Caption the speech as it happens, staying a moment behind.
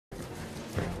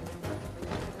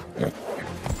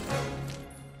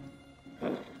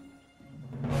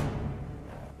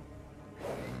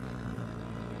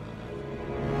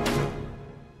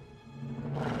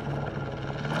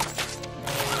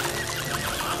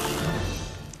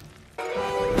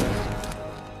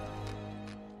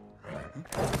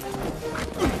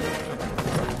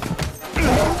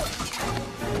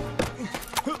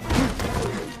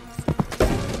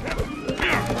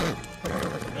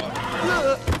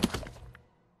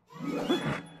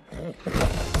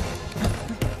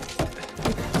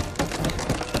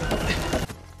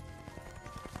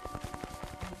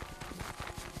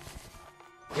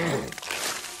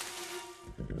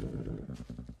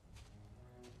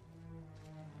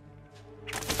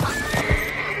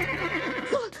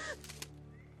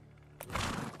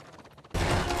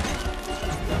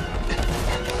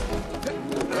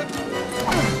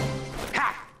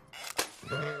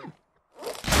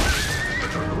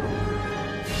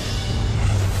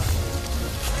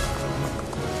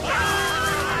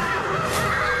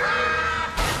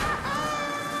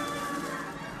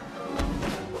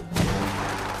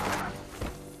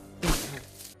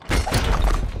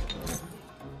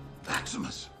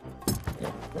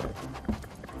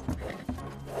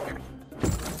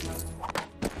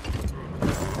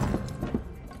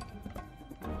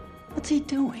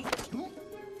doing?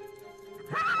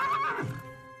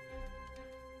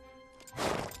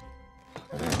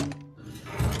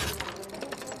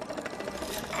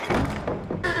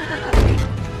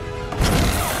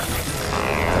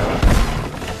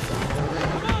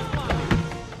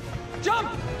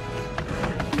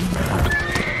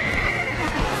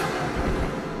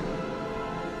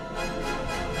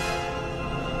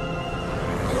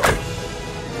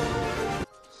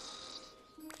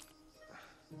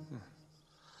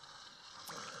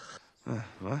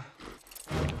 What?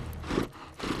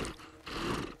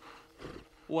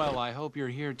 Well, I hope you're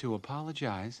here to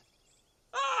apologize.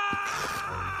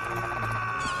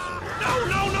 No,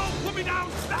 no, no! Put me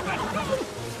down! Stop it! No!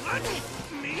 Let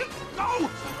me go!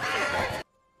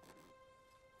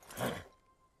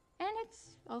 And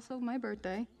it's also my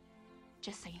birthday,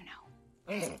 just so you know.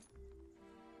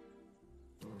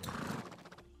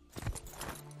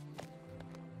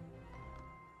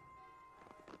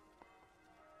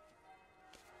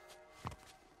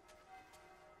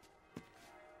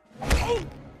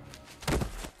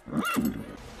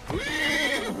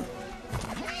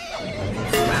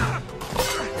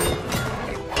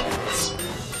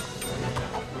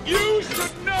 You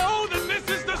should know that this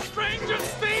is the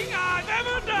strangest thing I've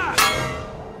ever done!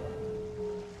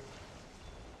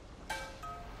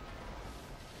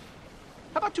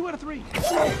 How about 2 out of 3?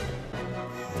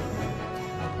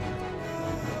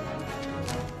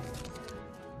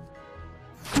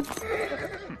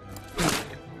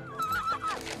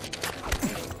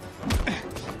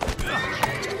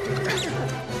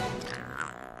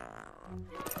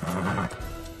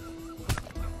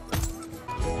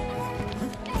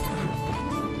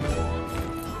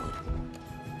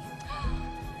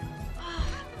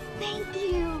 Thank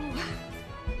you.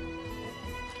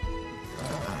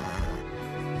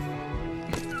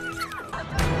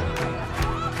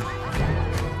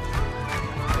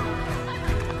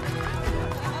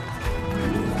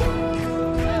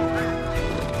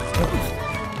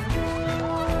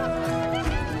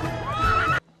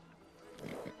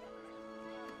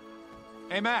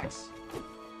 Hey, Max.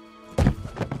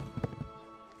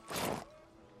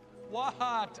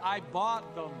 What? I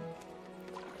bought them.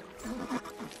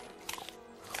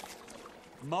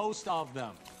 Most of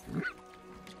them.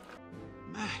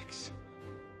 Max,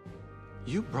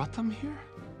 you brought them here?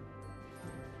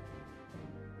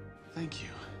 Thank you.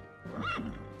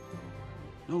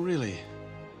 No, really.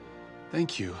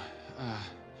 Thank you.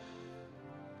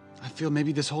 I feel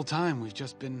maybe this whole time we've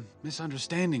just been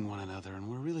misunderstanding one another, and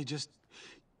we're really just...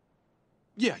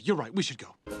 Yeah, you're right. We should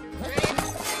go.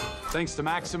 Thanks to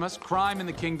Maximus, crime in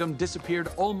the kingdom disappeared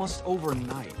almost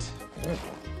overnight.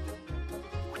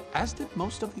 As did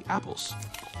most of the apples.